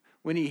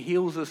 When he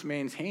heals this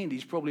man's hand,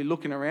 he's probably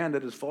looking around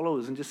at his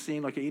followers and just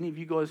seeing, any of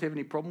you guys have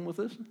any problem with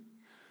this?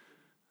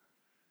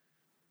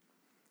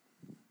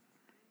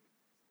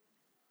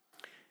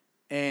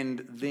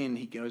 And then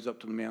he goes up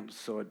to the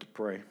mountainside to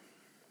pray.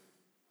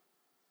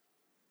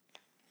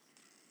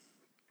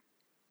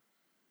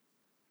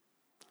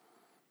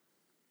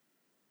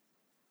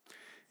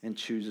 And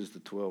chooses the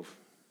 12.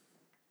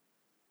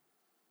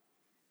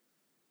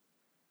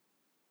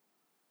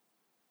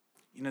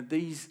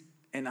 These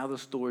and other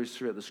stories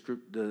throughout the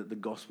script, the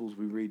Gospels,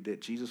 we read that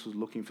Jesus was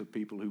looking for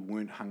people who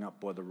weren't hung up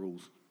by the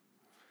rules.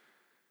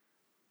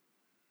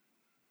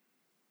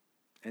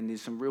 And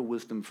there's some real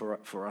wisdom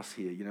for us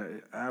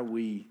here. Are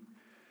we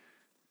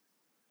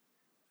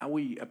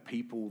a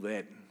people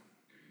that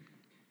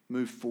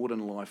move forward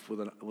in life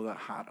with a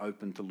heart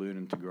open to learn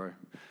and to grow?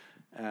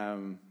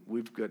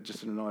 We've got,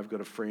 Justin and I have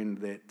got a friend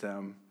that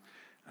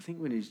I think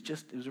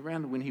it was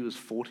around when he was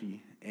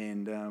 40,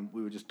 and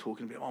we were just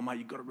talking about, oh mate,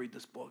 you've got to read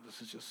this book.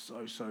 This is just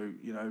so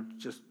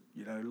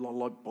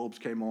light bulbs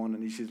came on,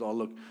 and he says, oh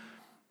look,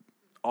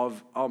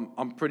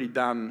 I'm pretty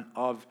done.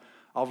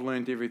 I've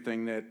learned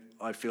everything that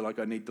I feel like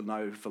I need to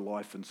know for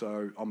life, and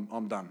so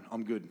I'm done.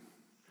 I'm good.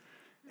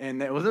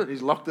 And that was it.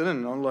 He's locked it in.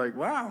 And I'm like,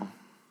 wow.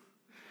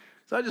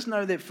 So I just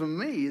know that for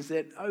me is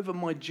that over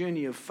my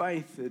journey of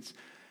faith,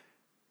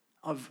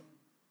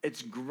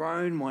 it's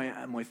grown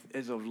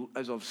as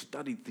I've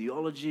studied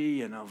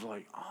theology, and I've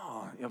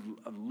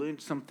learned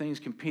some things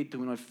compared to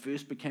when I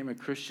first became a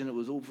Christian. It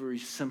was all very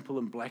simple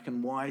and black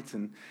and white,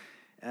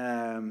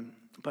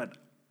 but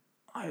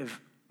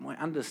my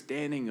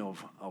understanding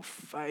of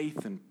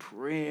faith and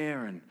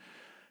prayer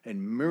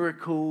and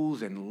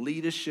miracles and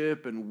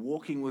leadership and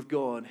walking with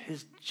God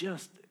has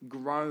just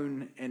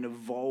grown and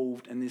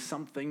evolved. And there's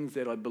some things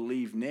that I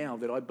believe now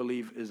that I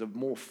believe is a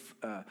more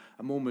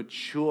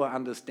mature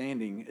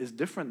understanding is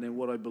different than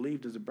what I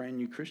believed as a brand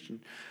new Christian.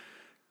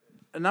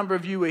 A number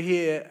of you were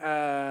here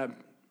a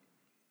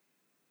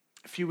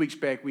few weeks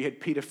back. We had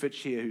Peter Fitch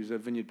here, who's a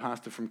vineyard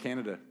pastor from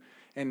Canada.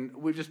 And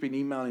we've just been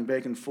emailing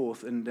back and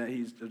forth, and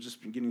he's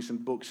just been getting some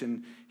books,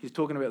 and he's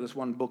talking about this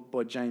one book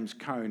by James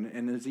Cone,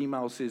 and his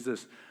email says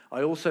this: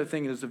 I also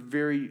think it was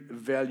very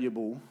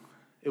valuable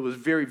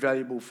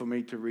for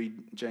me to read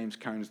James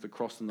Cone's The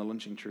Cross and the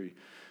Lynching Tree.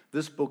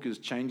 This book is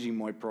changing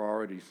my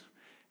priorities.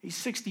 He's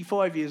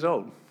 65 years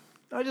old.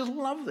 I just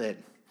love that.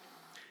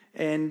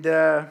 And,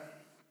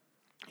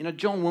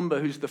 John Wimber,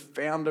 who's the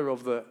founder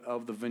of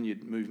the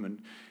Vineyard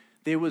movement,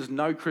 there was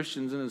no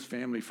Christians in his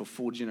family for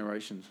 4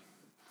 generations.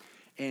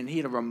 And he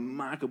had a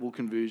remarkable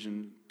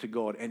conversion to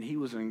God, and he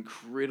was an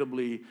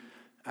incredibly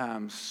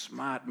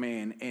smart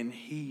man. And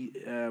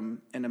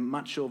and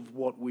much of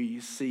what we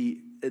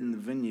see in the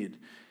Vineyard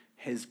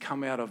has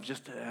come out of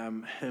just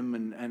him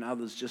and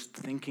others just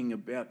thinking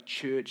about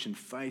church and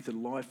faith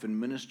and life and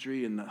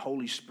ministry and the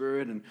Holy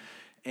Spirit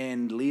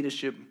and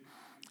leadership.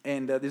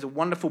 And there's a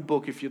wonderful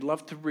book if you'd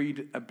love to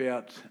read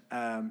about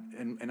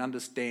and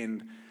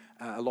understand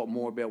a lot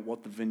more about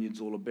what the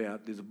Vineyard's all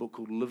about. There's a book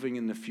called Living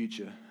in the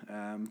Future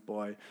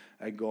by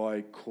a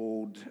guy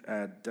called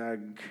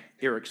Doug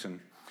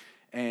Erickson.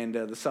 And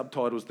the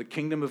subtitle is The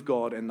Kingdom of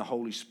God and the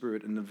Holy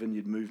Spirit in the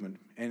Vineyard Movement.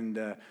 And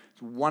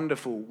it's a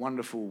wonderful,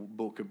 wonderful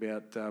book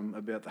about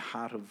the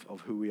heart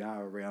of who we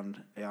are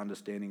around our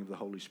understanding of the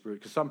Holy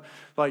Spirit. Because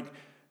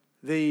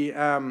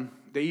the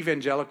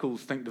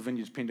evangelicals think the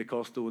Vineyard's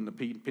Pentecostal, and the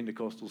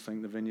Pentecostals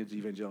think the Vineyard's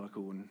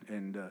evangelical,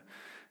 and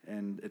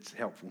and it's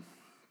helpful.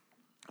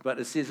 But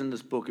it says in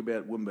this book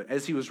about Wimber,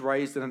 as he was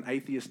raised in an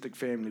atheistic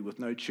family with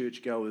no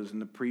churchgoers in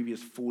the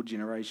previous 4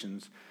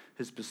 generations,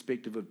 his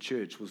perspective of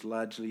church was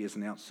largely as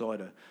an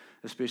outsider,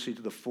 especially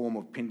to the form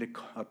of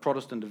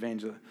Protestant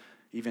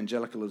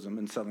evangelicalism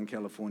in Southern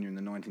California in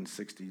the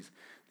 1960s.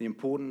 The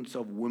importance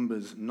of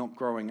Wimber's not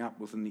growing up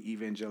within the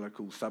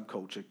evangelical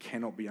subculture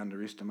cannot be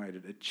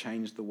underestimated. It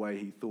changed the way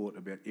he thought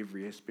about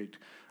every aspect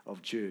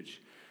of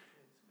church.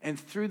 And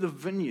through the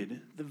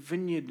vineyard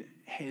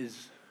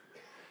has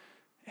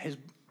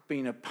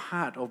been a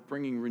part of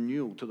bringing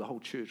renewal to the whole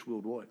church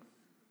worldwide.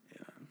 It's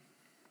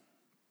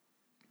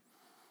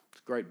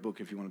a great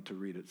book if you wanted to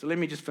read it. So let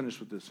me just finish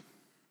with this.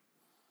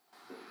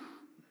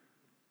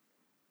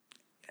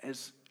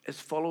 As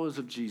followers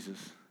of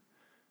Jesus,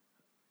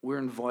 we're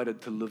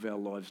invited to live our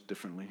lives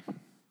differently.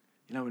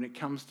 When it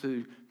comes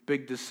to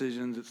big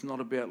decisions, it's not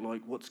about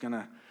like what's going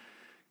to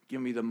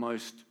give me the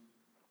most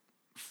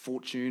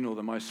fortune or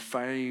the most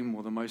fame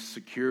or the most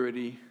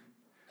security.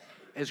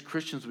 As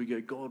Christians, we go,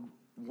 God,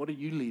 what are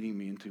you leading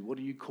me into? What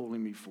are you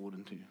calling me forward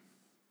into?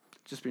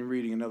 Just been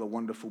reading another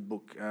wonderful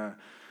book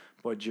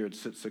by Jared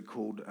Sitzer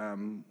called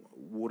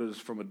Waters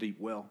from a Deep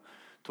Well,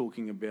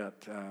 talking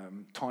about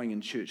tying in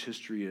church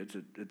history.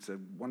 It's a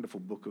wonderful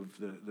book of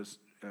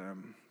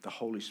the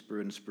Holy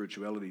Spirit and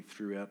spirituality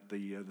throughout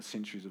the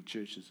centuries of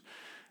churches.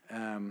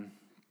 I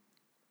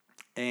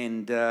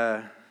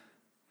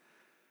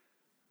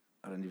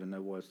don't even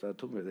know why I started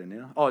talking about that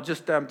now. Oh,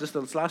 just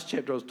this last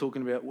chapter I was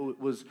talking about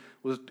was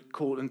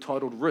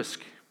entitled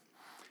Risk.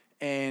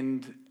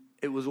 And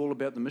it was all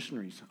about the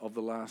missionaries of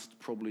the last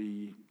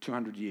probably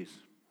 200 years.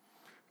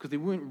 Because they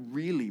weren't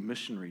really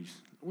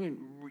missionaries.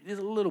 There's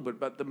a little bit,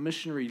 but the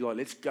missionary, like,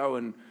 let's go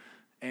and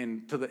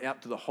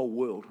out to the whole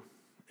world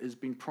has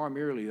been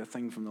primarily a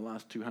thing from the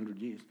last 200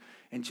 years.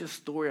 And just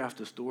story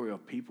after story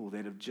of people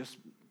that have just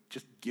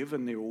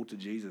given their all to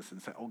Jesus and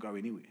say, I'll go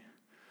anywhere.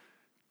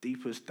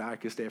 Deepest,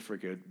 darkest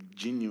Africa,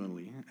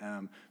 genuinely.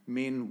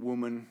 Men,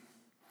 women,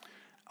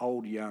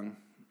 old, young,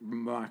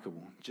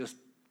 remarkable. Just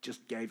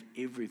gave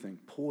everything,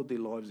 poured their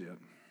lives out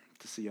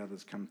to see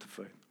others come to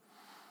faith.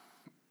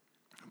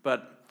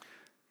 But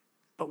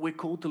we're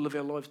called to live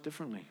our lives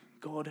differently.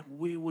 God,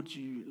 where would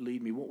you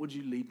lead me? What would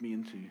you lead me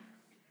into?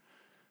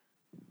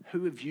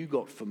 Who have you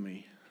got for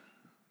me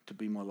to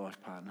be my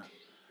life partner?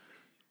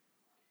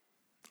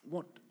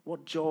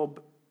 What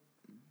job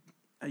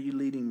are you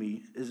leading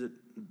me? Is it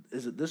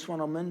this one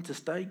I'm in to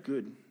stay?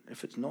 Good.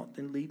 If it's not,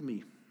 then lead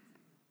me.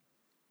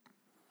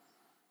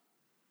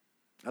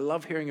 I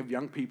love hearing of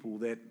young people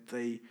that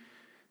they've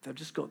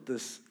just got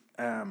this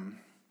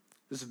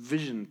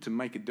vision to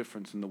make a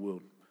difference in the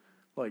world.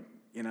 Like,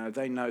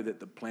 they know that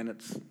the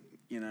planet's,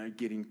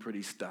 getting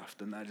pretty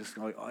stuffed, and they're just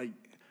like,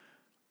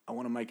 I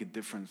want to make a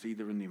difference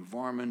either in the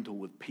environment or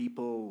with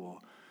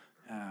people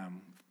or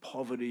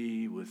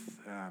poverty, with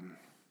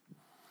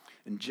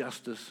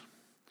injustice.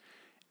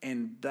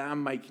 And they're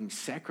making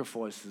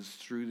sacrifices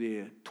through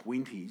their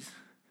 20s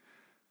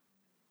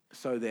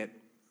so that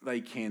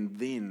they can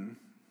then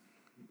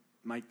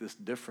make this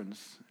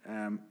difference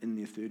in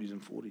their 30s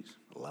and 40s.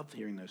 I love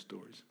hearing those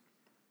stories.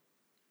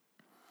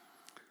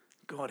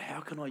 God, how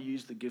can I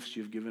use the gifts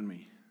you've given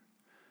me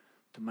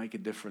to make a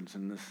difference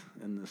in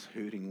this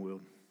hurting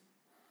world?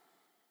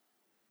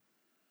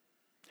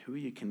 Who are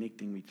you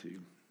connecting me to?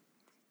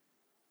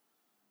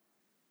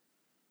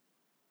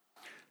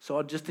 So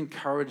I'd just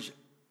encourage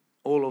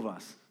all of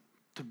us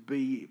to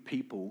be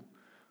people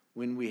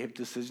when we have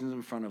decisions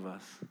in front of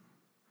us,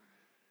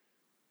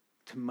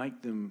 to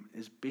make them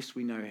as best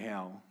we know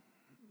how,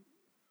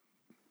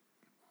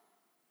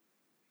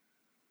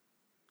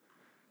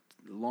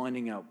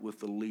 lining up with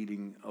the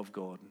leading of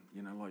God.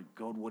 Like,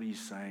 God, what are you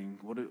saying?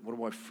 What do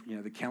I,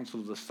 the council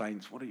of the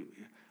saints,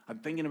 I'm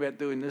thinking about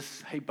doing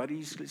this. Hey,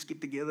 buddies, let's get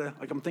together.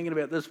 Like, I'm thinking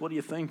about this. What do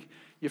you think?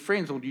 Your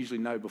friends will usually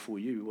know before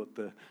you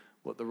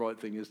what the right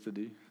thing is to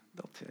do.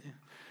 They'll tell you.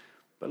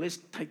 But let's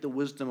take the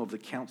wisdom of the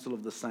counsel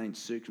of the saints,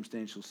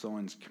 circumstantial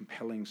signs,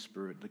 compelling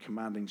spirit, the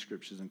commanding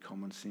scriptures, and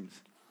common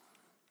sense.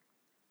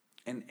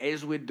 And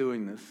as we're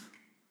doing this,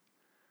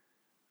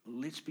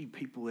 let's be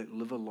people that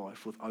live a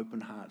life with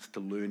open hearts to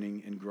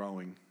learning and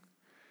growing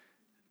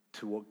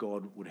to what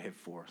God would have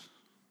for us.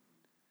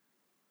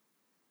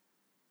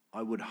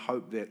 I would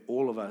hope that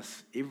all of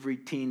us, every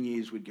 10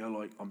 years, would go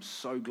like, I'm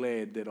so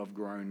glad that I've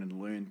grown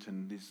and learned,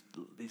 and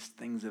there's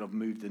things that I've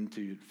moved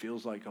into. It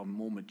feels like I'm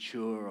more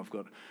mature. I've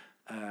got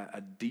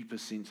a deeper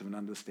sense of an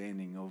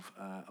understanding of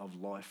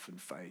life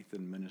and faith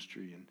and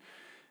ministry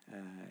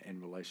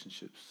and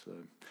relationships.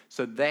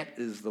 So that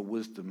is the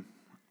wisdom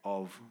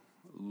of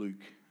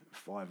Luke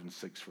 5 and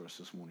 6 for us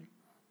this morning.